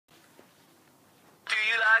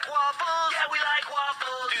like waffles? Yeah, we like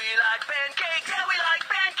waffles. Do you like pancakes? Yeah, we like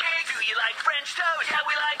pancakes. Do you like French toast? Yeah,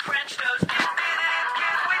 we like French toast. Can't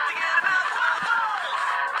wait to get about waffles.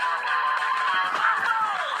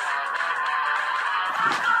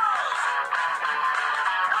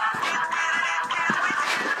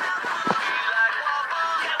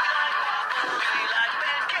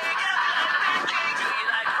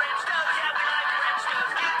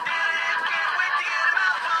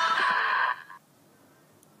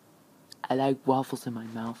 I like waffles in my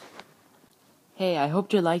mouth. Hey, I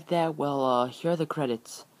hope you liked that. Well, here are the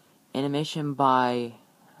credits. Animation by,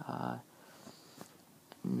 I'm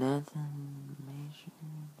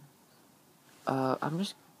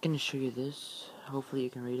just gonna show you this. Hopefully you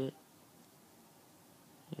can read it.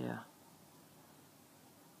 Yeah.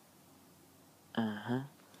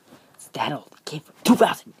 It's that old. It came from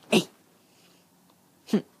 2008.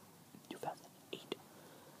 2008.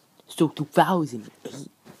 So 2008.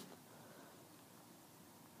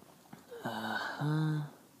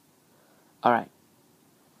 Alright.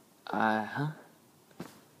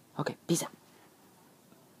 Okay, peace out.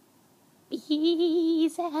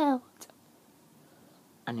 Peace out.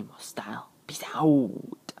 Animal style. Peace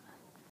out.